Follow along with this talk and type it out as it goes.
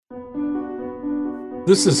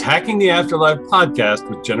This is Hacking the Afterlife podcast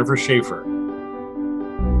with Jennifer Schaefer.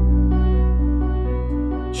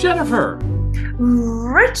 Jennifer,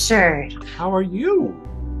 Richard, how are you?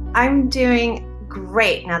 I'm doing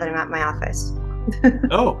great now that I'm at my office.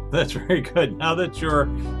 Oh, that's very good. Now that you're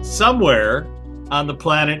somewhere on the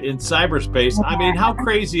planet in cyberspace, I mean, how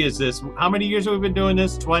crazy is this? How many years have we been doing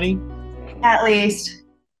this? 20? At least.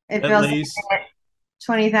 It At feels least. like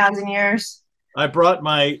 20,000 years. I brought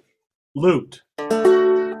my lute.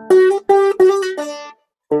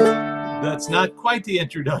 That's not quite the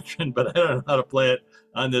introduction, but I don't know how to play it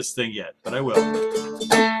on this thing yet, but I will.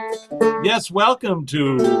 Yes, welcome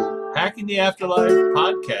to Hacking the Afterlife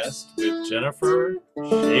podcast with Jennifer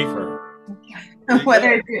Schaefer.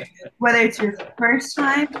 Whether it's your first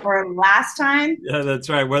time or last time. Yeah, that's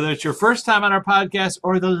right. Whether it's your first time on our podcast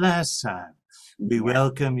or the last time, we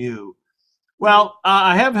welcome you. Well,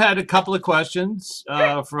 I have had a couple of questions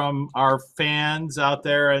from our fans out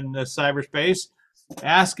there in the cyberspace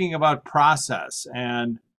asking about process.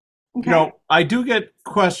 And, Okay. you know, I do get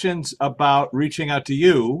questions about reaching out to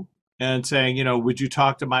you and saying, you know, would you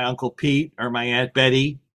talk to my Uncle Pete or my Aunt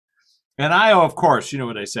Betty? And I, of course, you know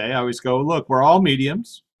what I say. I always go, look, we're all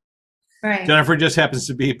mediums. Right. Jennifer just happens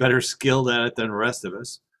to be better skilled at it than the rest of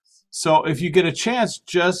us. So if you get a chance,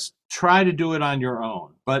 just try to do it on your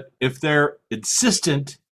own. But if they're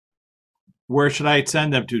insistent, where should I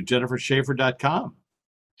send them to? JenniferSchaefer.com.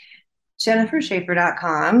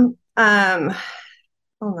 JenniferSchaefer.com.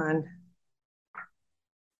 Hold on.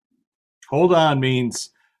 Hold on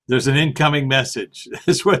means there's an incoming message,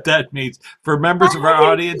 is what that means. For members of our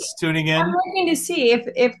audience tuning in. I'm looking to see if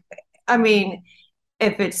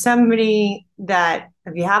it's somebody that,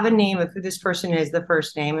 if you have a name of who this person is, the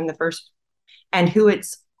first name and who it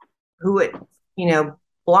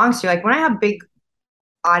belongs to. Like when I have big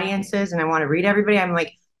audiences and I want to read everybody, I'm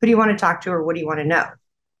like, who do you want to talk to or what do you want to know?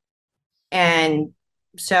 And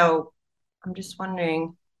so I'm just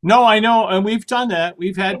wondering. No, I know, and we've done that.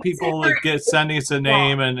 We've had people that sending us a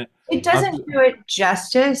name, and it doesn't do it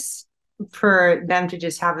justice for them to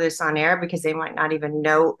just have this on air because they might not even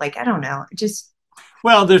know. Like, I don't know.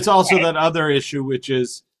 Well, there's also that other issue, which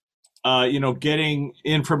is, getting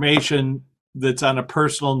information that's on a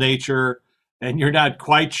personal nature, and you're not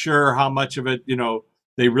quite sure how much of it,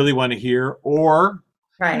 they really want to hear, or,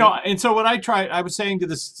 right. And so what I was saying to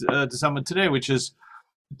this to someone today, which is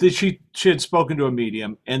that she had spoken to a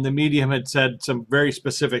medium, and the medium had said some very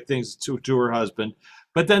specific things to her husband,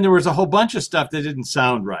 but then there was a whole bunch of stuff that didn't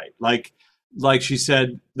sound right, like she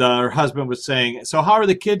said, her husband was saying, so how are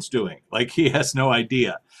the kids doing? Like he has no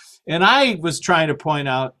idea. And I was trying to point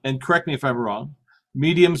out, and correct me if I'm wrong,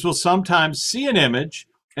 mediums will sometimes see an image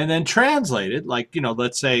and then translate it. Like,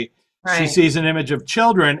 let's say she sees an image of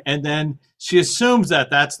children and then she assumes that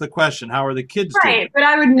that's the question. How are the kids doing? Right, but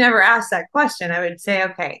I would never ask that question. I would say,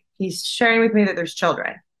 okay, he's sharing with me that there's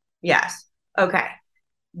children. Yes. Okay.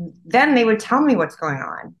 Then they would tell me what's going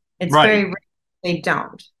on. It's very rare they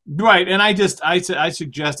don't. Right. And I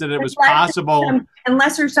suggested it was possible.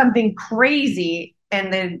 Unless there's something crazy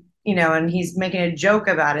and then, and he's making a joke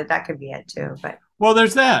about it, that could be it too. But well,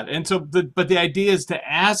 there's that. And so, but the idea is to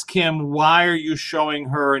ask him, why are you showing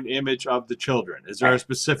her an image of the children? Is there a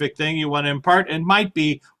specific thing you want to impart? And might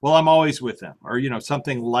be, well, I'm always with them, or,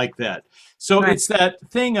 something like that. So it's that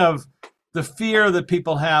thing of the fear that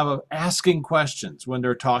people have of asking questions when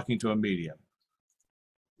they're talking to a medium.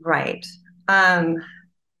 Right. Well,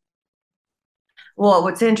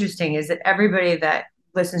 what's interesting is that everybody that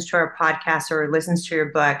listens to our podcast or listens to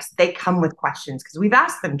your books, they come with questions because we've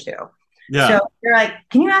asked them to. Yeah. So they're like,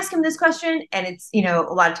 can you ask him this question? And it's, a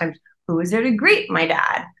lot of times, who is there to greet my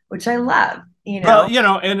dad? Which I love,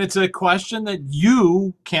 Well, and it's a question that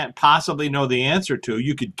you can't possibly know the answer to.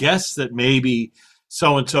 You could guess that maybe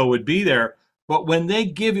so-and-so would be there. But when they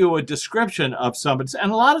give you a description of somebody,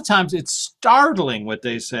 and a lot of times it's startling what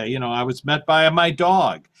they say, I was met by my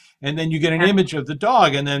dog. And then you get an image of the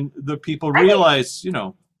dog, and then the people realize,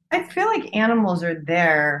 I feel like animals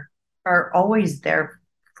are always there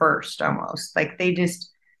first, almost. Like they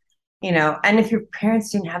just, and if your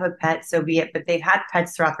parents didn't have a pet, so be it. But they've had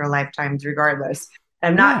pets throughout their lifetimes, regardless.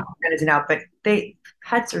 I'm not going to out, but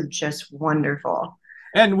pets are just wonderful.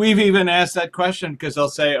 And we've even asked that question because they'll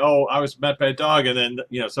say, oh, I was met by a dog. And then,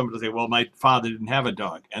 somebody will say, well, my father didn't have a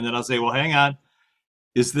dog. And then I'll say, well, hang on.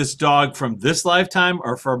 Is this dog from this lifetime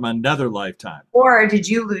or from another lifetime? Or did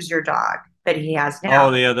you lose your dog that he has now?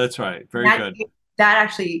 Oh, yeah, that's right. Very good. That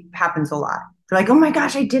actually happens a lot. They're like, oh my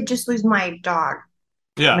gosh, I did just lose my dog.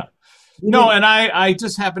 Yeah. No, and I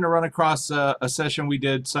just happened to run across a session we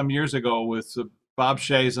did some years ago with Bob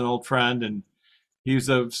Shea's an old friend, and He's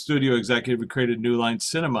a studio executive who created New Line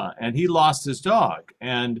Cinema, and he lost his dog.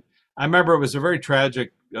 And I remember it was a very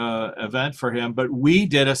tragic event for him, but we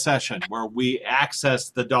did a session where we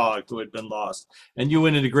accessed the dog who had been lost, and you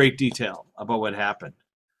went into great detail about what happened.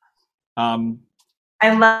 Um,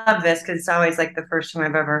 I love this because it's always like the first time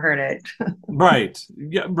I've ever heard it. right,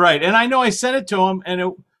 yeah, right. And I know I sent it to him,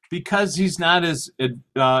 and because he's not as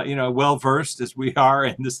well versed as we are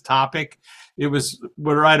in this topic, it was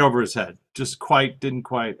right over his head. Just didn't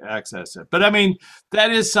quite access it. But I mean,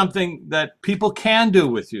 that is something that people can do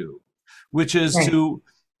with you, which is Right. to,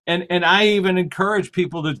 and I even encourage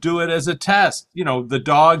people to do it as a test. The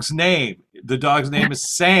dog's name. The dog's name is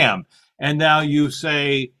Sam, and now you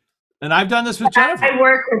say, and I've done this with Jennifer.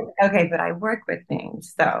 But I work with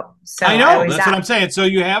names though. So I I know, always that's what ask. I'm saying. So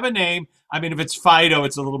you have a name. I mean, if it's Fido,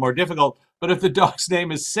 it's a little more difficult. But if the dog's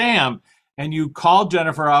name is Sam, and you call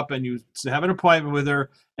Jennifer up and you have an appointment with her,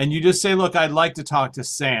 and you just say, "Look, I'd like to talk to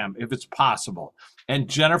Sam if it's possible." And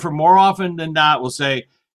Jennifer, more often than not, will say,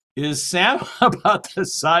 "Is Sam about the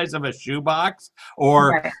size of a shoebox?"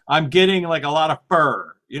 Or Right. "I'm getting like a lot of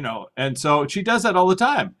fur." And so she does that all the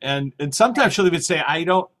time. And sometimes she'll even say, "I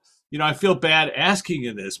don't, I feel bad asking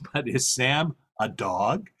you this, but is Sam a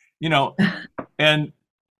dog?" You know, and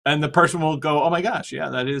and the person will go, "Oh my gosh, yeah,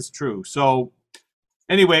 that is true." So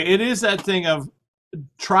anyway, it is that thing of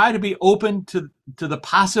try to be open to the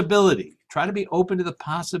possibility. Try to be open to the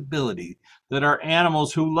possibility that our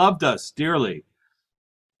animals who loved us dearly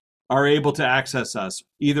are able to access us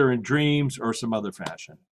either in dreams or some other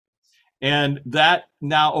fashion. And that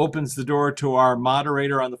now opens the door to our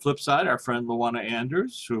moderator on the flip side, our friend Luana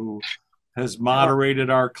Anders, who has moderated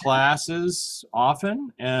our classes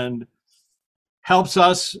often and helps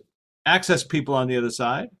us access people on the other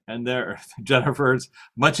side. And there, Jennifer's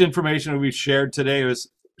much information we've shared today was,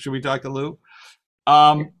 should we talk to Lou?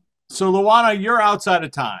 So Luana, you're outside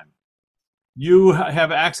of time. You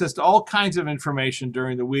have access to all kinds of information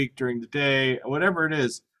during the week, during the day, whatever it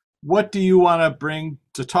is. What do you want to bring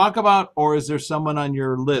to talk about, or is there someone on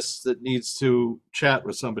your list that needs to chat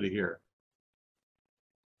with somebody here?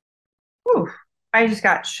 Whew. I just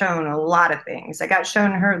got shown a lot of things. I got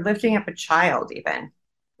shown her lifting up a child, even.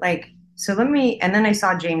 And then I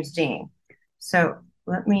saw James Dean. So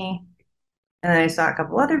and then I saw a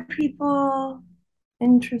couple other people.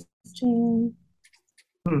 Interesting.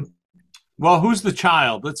 Hmm. Well, who's the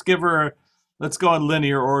child? Let's go in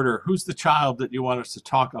linear order. Who's the child that you want us to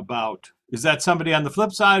talk about? Is that somebody on the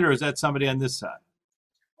flip side or is that somebody on this side?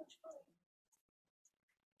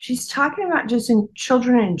 She's talking about just in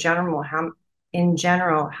children in general,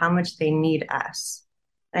 how much they need us.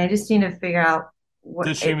 And I just need to figure out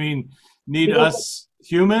Does she mean need us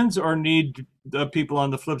humans or need the people on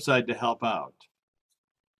the flip side to help out?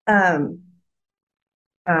 um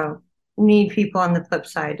need people on the flip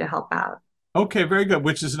side to help out. Okay, very good,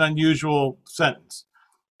 which is an unusual sentence.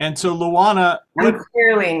 And so, Luana, I'm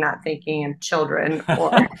clearly not thinking of children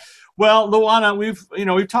or well, Luana,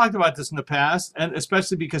 we've talked about this in the past, and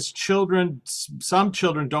especially because some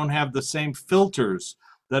children don't have the same filters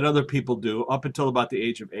that other people do up until about the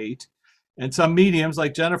age of 8. And some mediums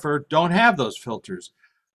like Jennifer don't have those filters.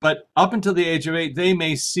 But up until the age of 8, they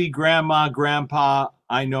may see grandma, grandpa.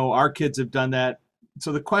 I know our kids have done that.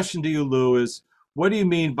 So the question to you, Lou, is what do you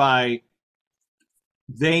mean by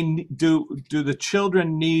do the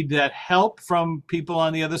children need that help from people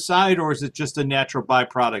on the other side, or is it just a natural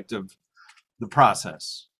byproduct of the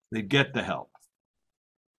process? They get the help.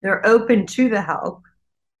 they're open to the help.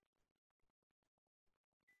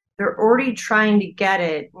 They're already trying to get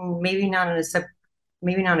it, maybe not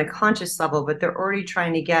on a conscious level, but they're already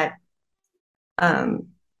trying to get um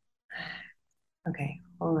okay,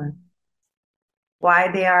 hold on.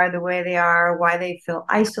 Why they are the way they are, why they feel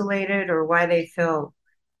isolated, or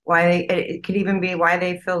it could even be why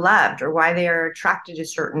they feel loved or why they are attracted to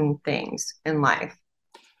certain things in life.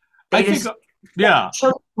 I think, yeah.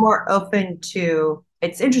 Children more open to.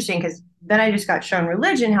 It's interesting because then I just got shown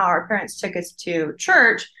religion, how our parents took us to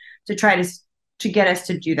church to try to get us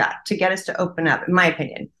to do that, to get us to open up, in my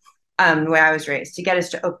opinion, the way I was raised, to get us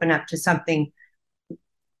to open up to something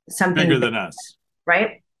Bigger than us.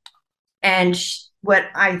 Right. And what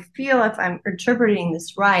I feel, if I'm interpreting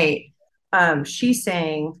this right, she's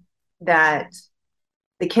saying that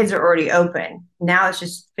the kids are already open. Now it's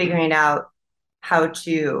just figuring out how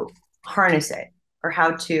to harness it or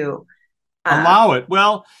how to allow it.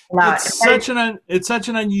 Well, it's such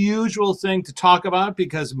an unusual thing to talk about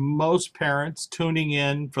because most parents tuning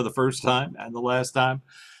in for the first time and the last time,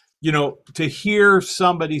 to hear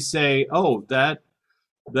somebody say, "Oh, that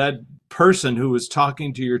person who was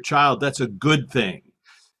talking to your child, that's a good thing."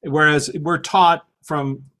 Whereas we're taught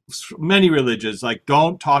from many religions, like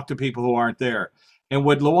don't talk to people who aren't there. And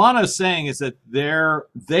what Luana is saying is that they're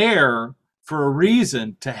there for a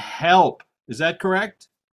reason to help. Is that correct?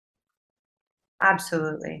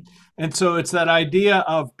 Absolutely. And so it's that idea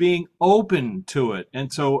of being open to it.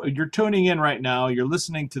 And so you're tuning in right now, you're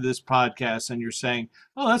listening to this podcast, and you're saying,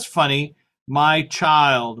 oh, that's funny. My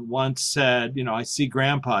child once said, I see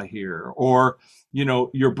grandpa here, or,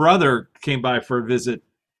 your brother came by for a visit.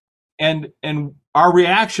 And our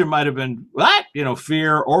reaction might have been, what?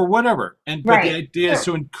 Fear or whatever. But the Right. idea is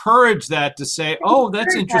to encourage that, to say, oh,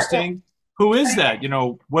 that's interesting. Who is that?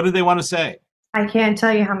 What do they want to say? I can't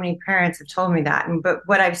tell you how many parents have told me that. But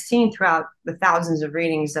what I've seen throughout the thousands of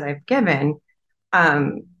readings that I've given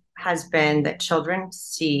um, has been that children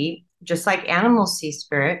see, just like animals see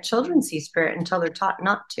spirit, children see spirit until they're taught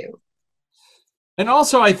not to. And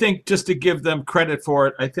also, I think, just to give them credit for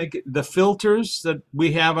it, I think the filters that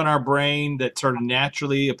we have in our brain that sort of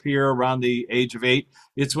naturally appear around the age of 8,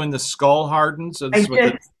 it's when the skull hardens. So this is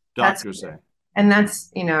what the doctors say. And that's,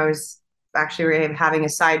 I was actually having a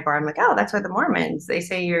sidebar. I'm like, oh, that's why the Mormons, they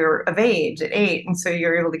say you're of age at 8. And so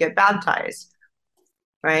you're able to get baptized.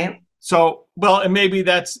 Right. So, well, and maybe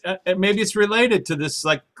it's related to this,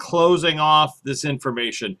 like closing off this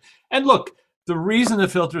information. And look, the reason the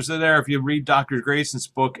filters are there, if you read Dr. Grayson's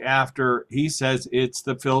book after, he says it's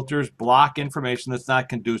the filters block information that's not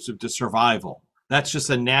conducive to survival. That's just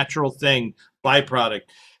a natural thing, byproduct.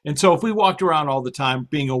 And so if we walked around all the time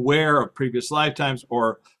being aware of previous lifetimes,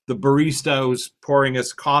 or the barista who's pouring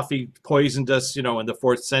us coffee poisoned us, in the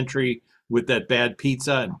 4th century with that bad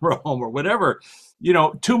pizza in Rome or whatever,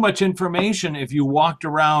 too much information. If you walked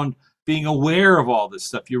around being aware of all this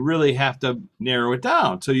stuff, you really have to narrow it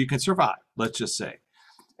down so you can survive, let's just say.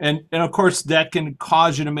 And of course, that can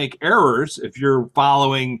cause you to make errors if you're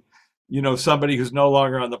following, somebody who's no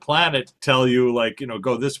longer on the planet tell you, like,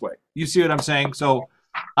 go this way. You see what I'm saying? So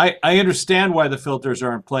I understand why the filters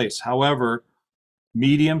are in place. However,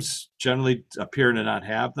 mediums generally appear to not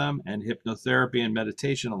have them, and hypnotherapy and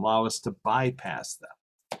meditation allow us to bypass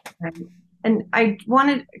them. Right. And I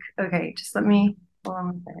wanted, okay, just let me, hold on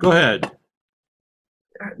a second. Go ahead.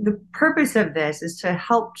 The purpose of this is to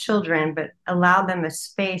help children, but allow them a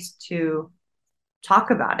space to talk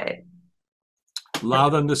about it. Allow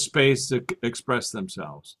them the space to express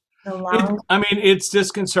themselves. Allow. It's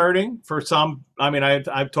disconcerting for some.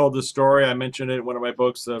 I've told the story. I mentioned it in one of my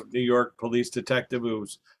books. The New York police detective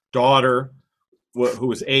whose daughter, who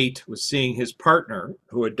was 8, was seeing his partner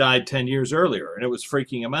who had died 10 years earlier, and it was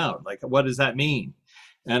freaking him out. Like, what does that mean?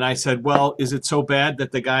 And I said, well, is it so bad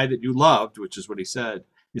that the guy that you loved, which is what he said,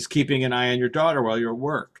 is keeping an eye on your daughter while you're at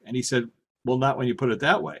work? And he said, well, not when you put it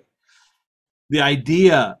that way. The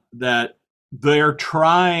idea that they're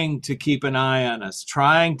trying to keep an eye on us,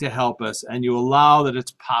 trying to help us, and you allow that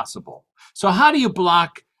it's possible. So how do you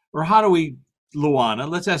block, or how do we, Luana,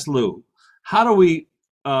 let's ask Lou, how do we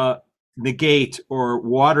negate or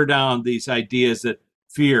water down these ideas that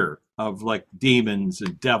fear of, like, demons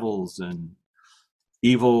and devils and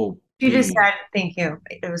evil? She just said, thank you.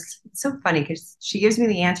 It was so funny because she gives me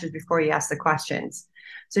the answers before you ask the questions.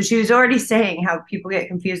 So she was already saying how people get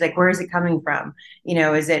confused, like, where is it coming from?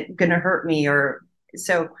 Is it going to hurt me? Or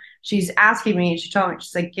so she's asking me, she told me,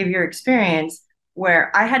 she's like, give your experience, where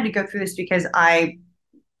I had to go through this because I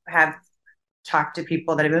have talked to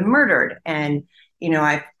people that have been murdered. And,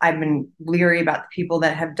 I've been leery about the people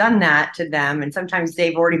that have done that to them. And sometimes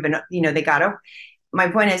they've already been, they got over. My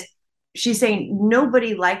point is, she's saying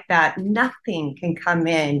nobody like that, nothing can come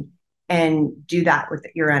in and do that with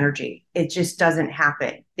your energy. It just doesn't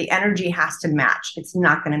happen. The energy has to match. It's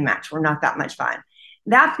not going to match. We're not that much fun.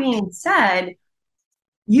 That being said,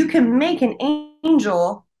 you can make an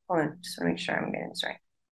angel. Hold on, just want to make sure I'm getting this right.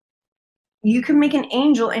 You can make an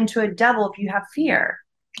angel into a devil if you have fear.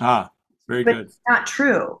 Very but good. It's not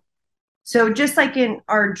true. So just like in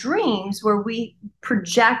our dreams where we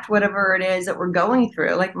project whatever it is that we're going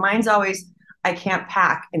through, like mine's always, I can't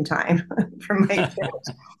pack in time for my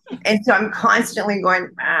kids. And so I'm constantly going,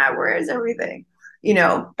 where is everything?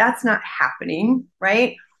 That's not happening,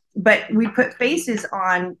 right? But we put faces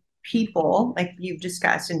on people, like you've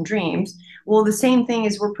discussed in dreams. Well, the same thing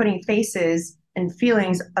is we're putting faces and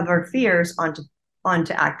feelings of our fears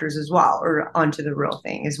onto actors as well, or onto the real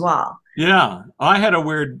thing as well. Yeah, I had a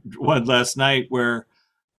weird one last night where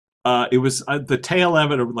it was the tail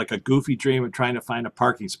end of like a goofy dream of trying to find a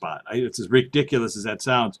parking spot. It's as ridiculous as that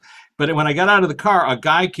sounds. But when I got out of the car, a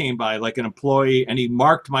guy came by, like an employee, and he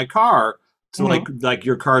marked my car to like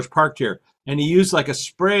your car's parked here. And he used like a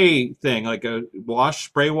spray thing, like a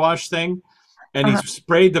spray wash thing. And he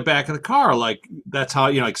sprayed the back of the car. Like that's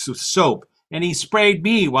how, like soap. and he sprayed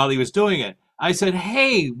me while he was doing it. I said,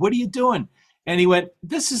 "Hey, what are you doing?" And he went,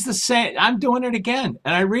 "This is the same. I'm doing it again."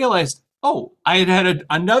 And I realized, oh, I had had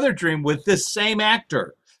another dream with this same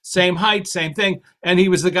actor, same height, same thing, and he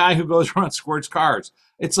was the guy who goes around and squirts cars.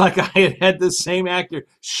 It's like I had had the same actor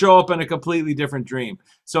show up in a completely different dream.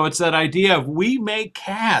 So it's that idea of we may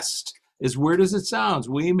cast, as weird as it sounds,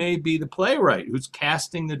 we may be the playwright who's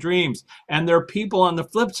casting the dreams. And there are people on the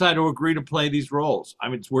flip side who agree to play these roles. I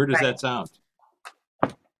mean, as weird as Right. that sounds.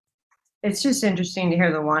 It's just interesting to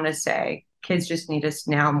hear the Luana say kids just need us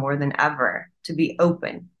now more than ever to be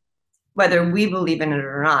open, whether we believe in it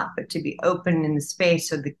or not, but to be open in the space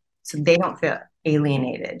so they don't feel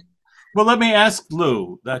alienated. Well, let me ask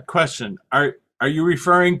Lou that question. Are you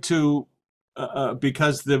referring to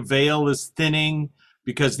because the veil is thinning,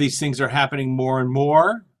 because these things are happening more and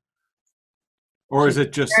more? Or is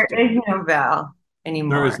it just There is no veil there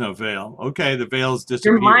anymore. is no veil? Okay, the veil's Your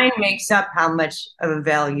disappeared. mind makes up how much of a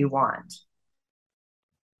veil you want.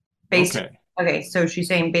 Based, Okay. okay, so she's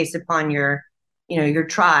saying based upon your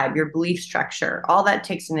tribe, your belief structure, all that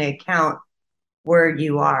takes into account where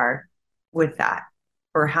you are with that,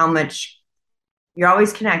 or how much you're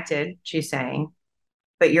always connected, she's saying,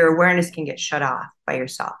 but your awareness can get shut off by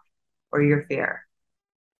yourself or your fear.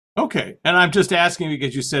 Okay. And I'm just asking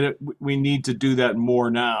because you said we need to do that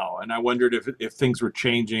more now. And I wondered if things were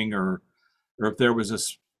changing or if there was a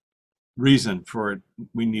reason for it,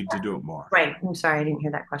 we need to do it more. Right. I'm sorry, I didn't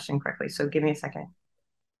hear that question correctly. So give me a second.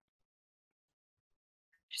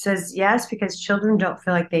 She says, yes, because children don't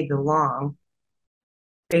feel like they belong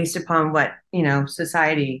based upon what,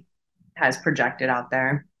 society has projected out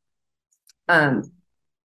there. Um,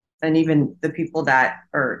 and even the people that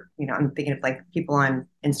are, I'm thinking of like people on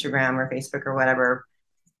Instagram or Facebook or whatever,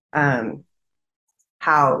 um,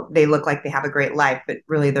 how they look like they have a great life, but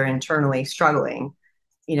really they're internally struggling,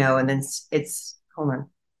 and then hold on.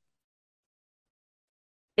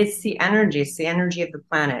 It's the energy of the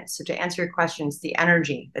planet. So to answer your question, it's the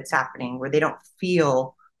energy that's happening where they don't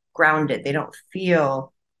feel grounded. They don't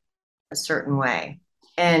feel a certain way.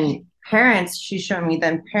 And parents, she's showing me,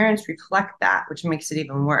 then parents reflect that, which makes it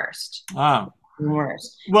even worse. Ah, Even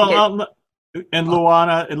worse. well, Because, and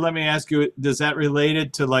Luana, and let me ask you, does that relate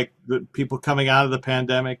it to like the people coming out of the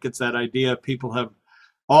pandemic? It's that idea of people have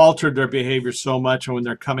altered their behavior so much, and when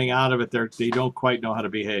they're coming out of it, they don't quite know how to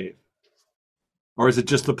behave. Or is it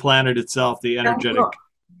just the planet itself, the energetic?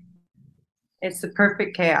 it's the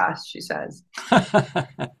perfect chaos, she says.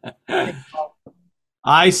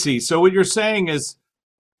 I see. So what you're saying is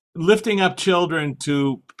lifting up children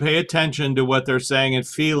to pay attention to what they're saying and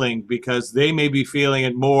feeling because they may be feeling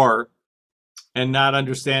it more and not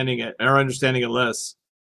understanding it or understanding it less.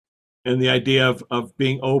 And the idea of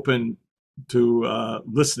being open to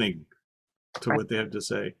listening to Right. what they have to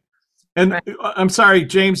say. And Right. I'm sorry,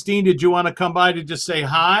 James Dean, did you want to come by to just say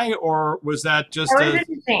hi, or was that just That was a?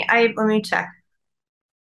 interesting. Let me check.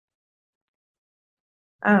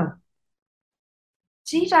 Oh,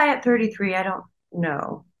 did he die at 33? I don't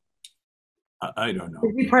know. I don't know.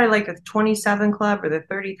 Is he part of like the 27 club or the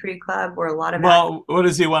 33 club where a lot of Well, what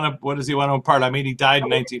does he want to? What does he want to impart? I mean, he died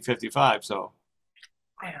in actors, 1955, so.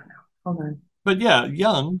 I don't know. Hold on. But yeah,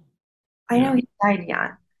 young. I Yeah. know he died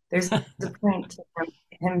young. There's a point to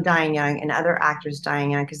him dying young and other actors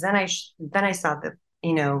dying young. Because then I saw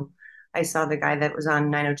I saw the guy that was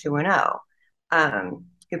on 90210,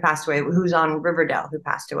 who passed away, who's on Riverdale, who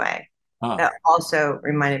passed away. Oh, That also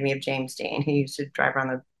reminded me of James Dean, who used to drive around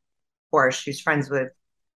the Porsche, who's friends with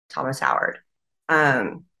Thomas Howard.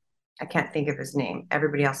 I can't think of his name.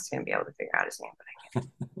 Everybody else is going to be able to figure out his name, but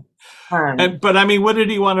I can't. but I mean, what did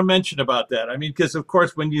he want to mention about that? I mean, because of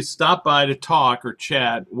course, when you stop by to talk or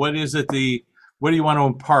chat, what is it what do you want to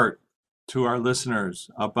impart to our listeners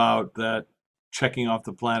about that checking off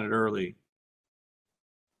the planet early?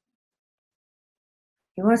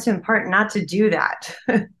 He wants to impart not to do that.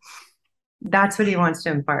 That's what he wants to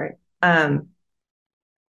impart. The real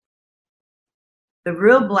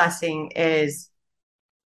blessing is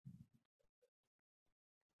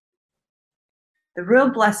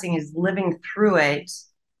living through it,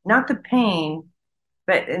 not the pain,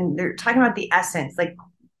 but and they're talking about the essence, like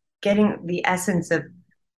getting the essence of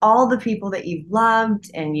all the people that you've loved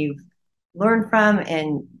and you've learned from.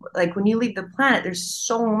 And like when you leave the planet, there's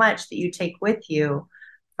so much that you take with you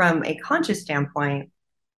from a conscious standpoint,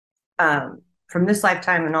 from this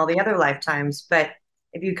lifetime and all the other lifetimes. But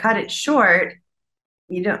if you cut it short,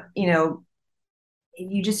 you don't, you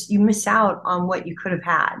miss out on what you could have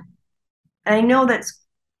had. And I know that's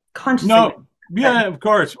consciously, No, yeah, of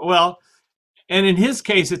course. Well, and in his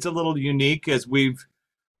case, it's a little unique as we've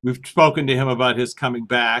we've spoken to him about his coming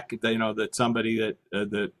back. You know, that somebody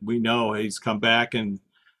that we know he's come back and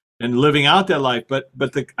living out their life. But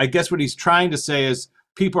I guess what he's trying to say is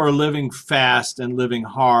people are living fast and living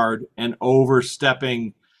hard and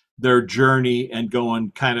overstepping their journey and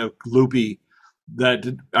going kind of loopy.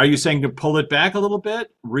 That are you saying to pull it back a little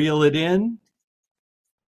bit, reel it in?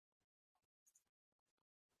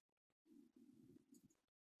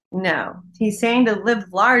 No, he's saying to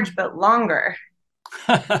live large but longer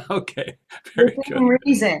Okay, very good. within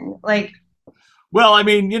reason. Like, Well, I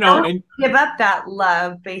mean, you know, don't and give up that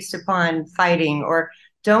love based upon fighting, or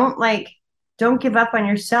don't like, don't give up on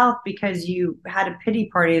yourself because you had a pity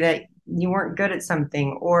party that you weren't good at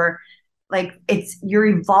something, or like it's you're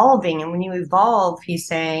evolving. And when you evolve, he's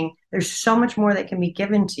saying there's so much more that can be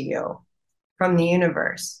given to you from the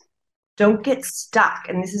universe. Don't get stuck.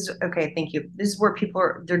 And this is okay, thank you. This is where people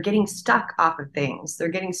are, they're getting stuck off of things. They're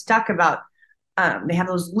getting stuck about, they have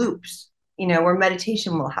those loops, where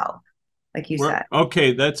meditation will help, like you we're said,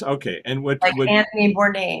 okay. That's okay. And like what Anthony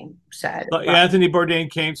Bourdain said about, Anthony Bourdain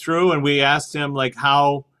came through, and we asked him like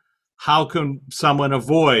how can someone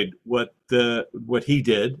avoid what he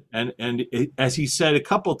did, and as he said a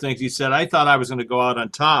couple things, he said, I thought I was going to go out on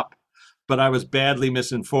top, but I was badly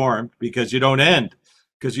misinformed, because you don't end,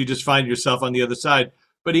 because you just find yourself on the other side.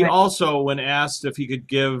 But he right, also, when asked if he could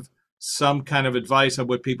give some kind of advice on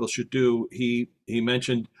what people should do, he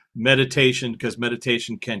mentioned meditation, because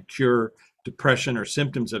meditation can cure depression or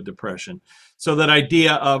symptoms of depression. So that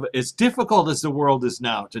idea of, as difficult as the world is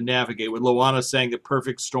now to navigate, with Luana saying the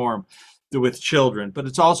perfect storm with children, but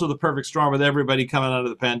it's also the perfect storm with everybody coming out of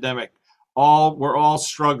the pandemic. We're all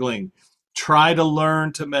struggling. Try to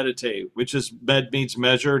learn to meditate, which is means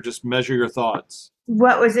measure. Just measure your thoughts.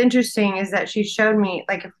 what was interesting is that she showed me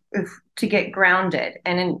like if to get grounded,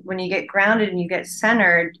 and when you get grounded and you get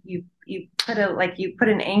centered, you put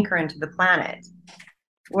an anchor into the planet.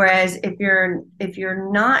 Whereas if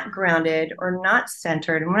you're not grounded or not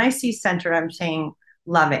centered, and when I see centered, I'm saying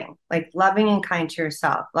loving, like loving and kind to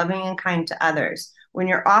yourself, loving and kind to others. When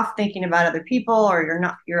you're off thinking about other people, or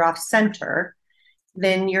you're off center,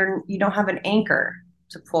 then you don't have an anchor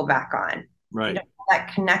to pull back on. You Right. don't have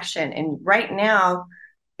that connection. And right now,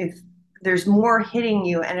 if there's more hitting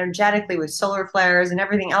you energetically with solar flares and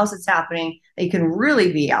everything else that's happening, that you can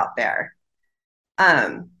really be out there.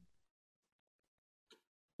 Um,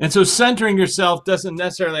 And so centering yourself doesn't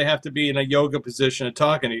necessarily have to be in a yoga position and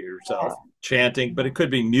talking to yourself, chanting, but it could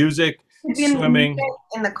be music, be in, swimming.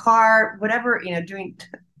 in the car, whatever, doing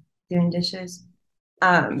dishes,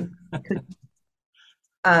 um,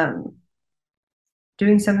 um,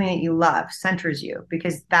 doing something that you love centers you,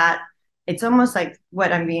 because that it's almost like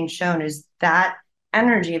what I'm being shown is that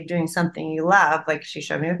energy of doing something you love. Like she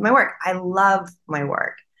showed me with my work. I love my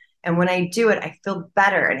work. And when I do it, I feel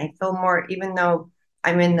better and I feel more, even though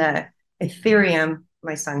I'm in the Ethereum,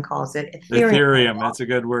 my son calls it Ethereum. Ethereum, that's a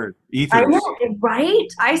good word. I know, Ethers. right?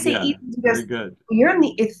 I say Yeah, ethers very because good. you're in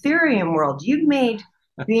the Ethereum world. You've made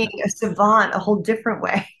being a savant a whole different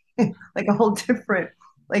way, like a whole different,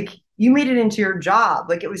 like you made it into your job.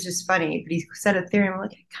 Like it was just funny. But he said Ethereum. I'm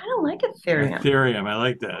like, I kind of like Ethereum. Ethereum, I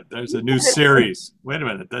like that. There's a new series. Wait a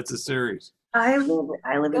minute, that's a series. I live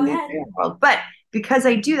in the Ethereum world. But because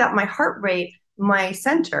I do that, my heart rate, my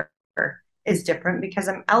center is different because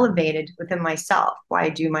I'm elevated within myself. Why I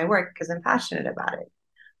do my work, because I'm passionate about it.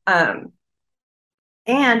 Um,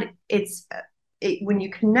 and when you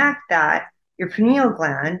connect that, your pineal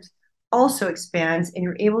gland also expands, and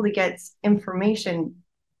you're able to get information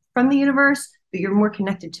from the universe, but you're more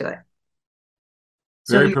connected to it.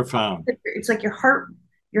 So Very profound. it's like your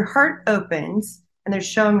heart opens, and they're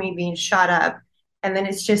showing me being shot up, and then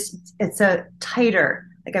it's a tighter,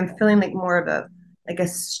 like I'm feeling like more of a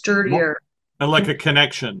sturdier, And like a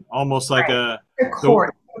connection, almost like right, a the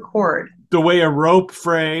cord. the way a rope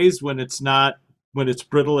frays when it's not, when it's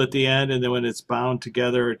brittle at the end, and then when it's bound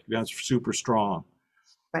together, it becomes super strong.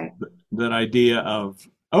 Right. That idea of,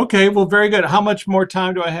 okay, well, very good. How much more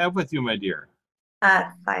time do I have with you, my dear?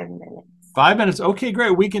 5 minutes. 5 minutes. Okay,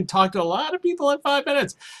 great. We can talk to a lot of people in 5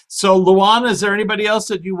 minutes. So, Luana, is there anybody else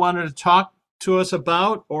that you wanted to talk to us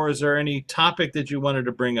about, or is there any topic that you wanted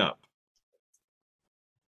to bring up?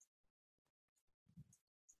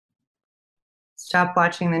 Stop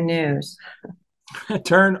watching the news.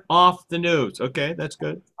 Turn off the news. Okay, that's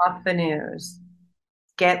good. Off the news.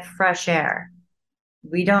 Get fresh air.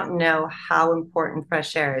 We don't know how important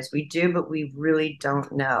fresh air is. We do, but we really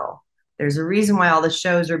don't know. There's a reason why all the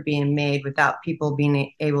shows are being made without people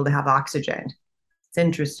being able to have oxygen. It's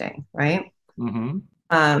interesting, right? Mm-hmm.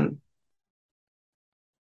 Um,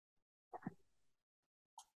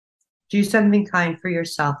 Do something kind for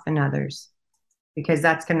yourself and others, because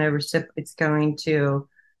that's going to it's going to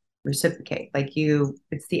reciprocate. Like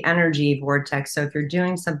it's the energy vortex. So if you're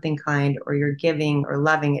doing something kind or you're giving or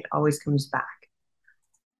loving, it always comes back.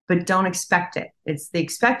 But don't expect it. It's the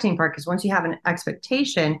expecting part, because once you have an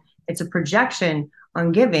expectation, it's a projection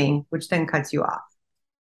on giving, which then cuts you off.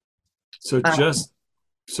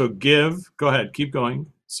 So give. Go ahead. Keep going.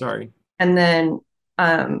 Sorry. And then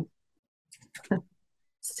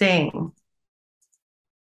sing.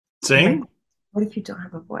 Sing? Like, what if you don't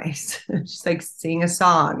have a voice? Just like sing a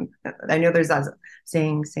song. I know there's that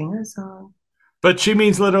sing a song. But she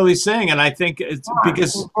means literally sing, and I think it's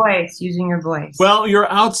because using your voice. Well,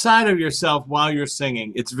 you're outside of yourself while you're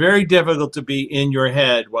singing. It's very difficult to be in your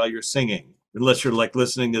head while you're singing, unless you're like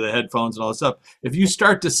listening to the headphones and all this stuff. If you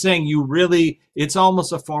start to sing, it's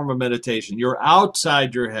almost a form of meditation. You're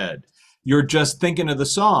outside your head. You're just thinking of the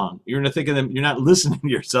song. You're not thinking you're not listening to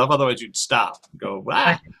yourself. Otherwise, you'd stop and go,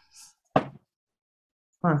 wow.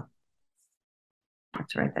 Huh.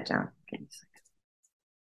 Let's write that down.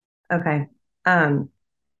 Okay.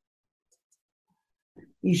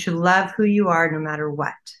 You should love who you are no matter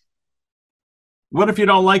what. What if you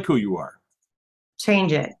don't like who you are?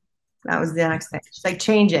 Change it. That was the next thing. Just like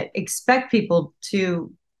change it. Expect people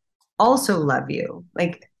to also love you.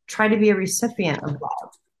 Like try to be a recipient of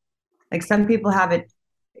love. Like some people have it,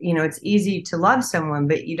 it's easy to love someone,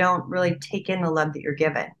 but you don't really take in the love that you're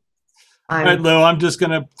given. All right, Lou, I'm just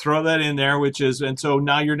going to throw that in there, and so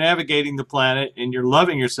now you're navigating the planet and you're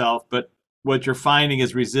loving yourself, but what you're finding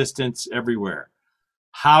is resistance everywhere.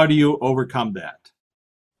 How do you overcome that?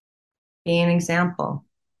 Be an example.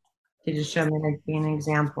 To just show me, like, be an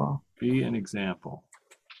example. Be an example.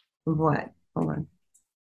 Of what? Hold on.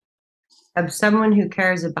 Of someone who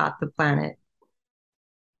cares about the planet.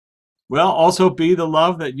 Well, also be the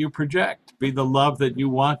love that you project. Be the love that you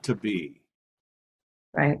want to be.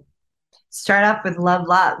 Right. Start off with love,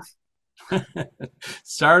 love.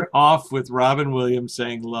 Start off with Robin Williams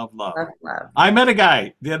saying love, love. Love, love. I met a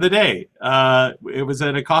guy the other day. It was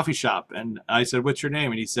at a coffee shop, and I said, "What's your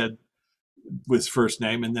name?" And he said his first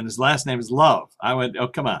name, and then his last name is Love. I went, "Oh,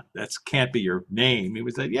 come on, that can't be your name." He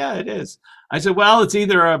was like, "Yeah, it is." I said, "Well, it's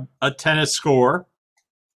either a tennis score,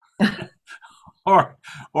 or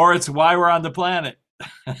it's why we're on the planet."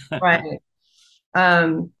 Right.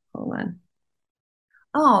 Hold on.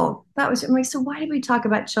 Oh, that was, I'm like, so why did we talk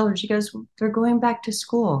about children? She goes, they're going back to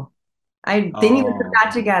school. They need to put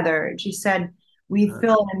that together. And she said, we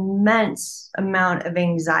feel an immense amount of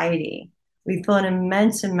anxiety. We feel an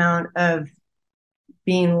immense amount of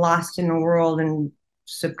being lost in the world. And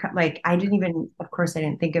like, of course, I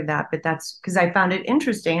didn't think of that, but that's because I found it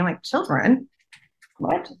interesting. I'm like, children,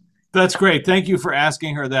 what? That's great. Thank you for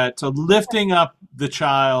asking her that. So lifting up the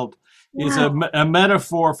child is a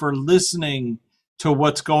metaphor for listening to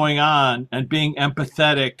what's going on and being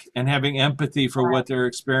empathetic and having empathy for what they're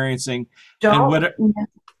experiencing. Don't mimic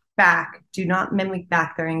back. Do not mimic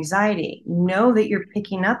back their anxiety. Know that you're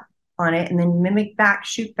picking up on it and then mimic back,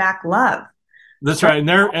 shoot back love. That's right.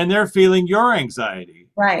 And they're feeling your anxiety.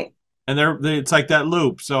 Right. And it's like that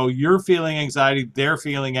loop. So you're feeling anxiety, they're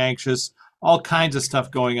feeling anxious, all kinds of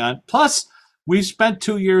stuff going on. Plus, we spent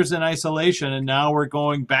 2 years in isolation and now we're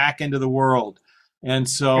going back into the world. And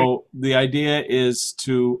so the idea is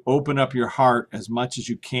to open up your heart as much as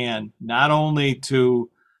you can, not only to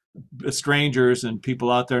strangers and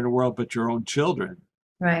people out there in the world, but your own children.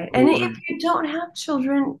 Right. And if you don't have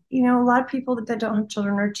children, a lot of people that don't have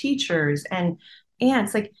children are teachers and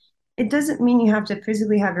aunts. Like, it doesn't mean you have to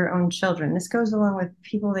physically have your own children. This goes along with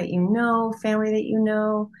people that family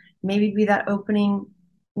that maybe be that opening,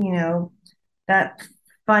 that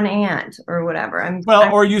fun aunt or whatever.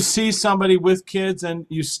 Or you see somebody with kids and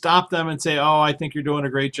you stop them and say, "Oh, I think you're doing a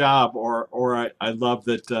great job," or I love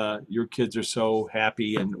that your kids are so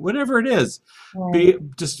happy, and whatever it is,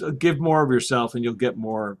 just give more of yourself and you'll get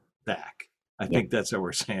more back. I think that's what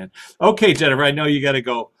we're saying. Okay, Jennifer, I know you got to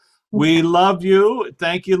go. We love you.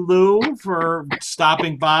 Thank you, Lou, for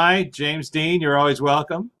stopping by. James Dean, you're always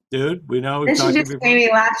welcome, dude. We know. And she just made me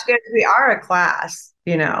laugh because we are a class,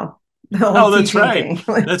 Oh, that's right.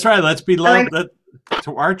 That's right. Let's be love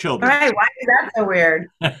to our children. All right. Why is that so weird?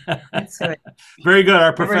 That's so weird. Very good.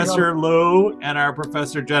 Our Professor Lou and our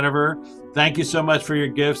Professor Jennifer, thank you so much for your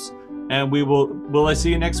gifts. And will I see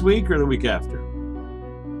you next week or the week after?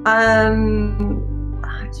 I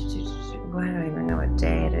don't even know what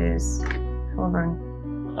day it is. Hold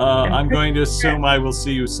on. I'm going to assume I will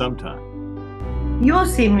see you sometime. You will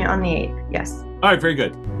see me on the 8th. Yes. All right. Very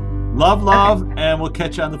good. Love, and we'll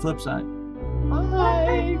catch you on the flip side.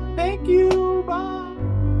 Bye. Thank you.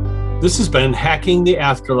 Bye. This has been Hacking the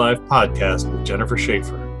Afterlife podcast with Jennifer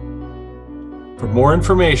Schaefer. For more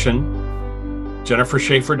information,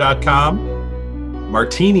 jenniferschaefer.com,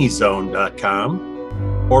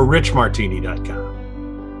 martinizone.com, or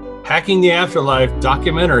richmartini.com. Hacking the Afterlife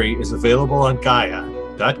documentary is available on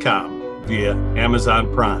Gaia.com via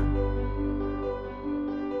Amazon Prime.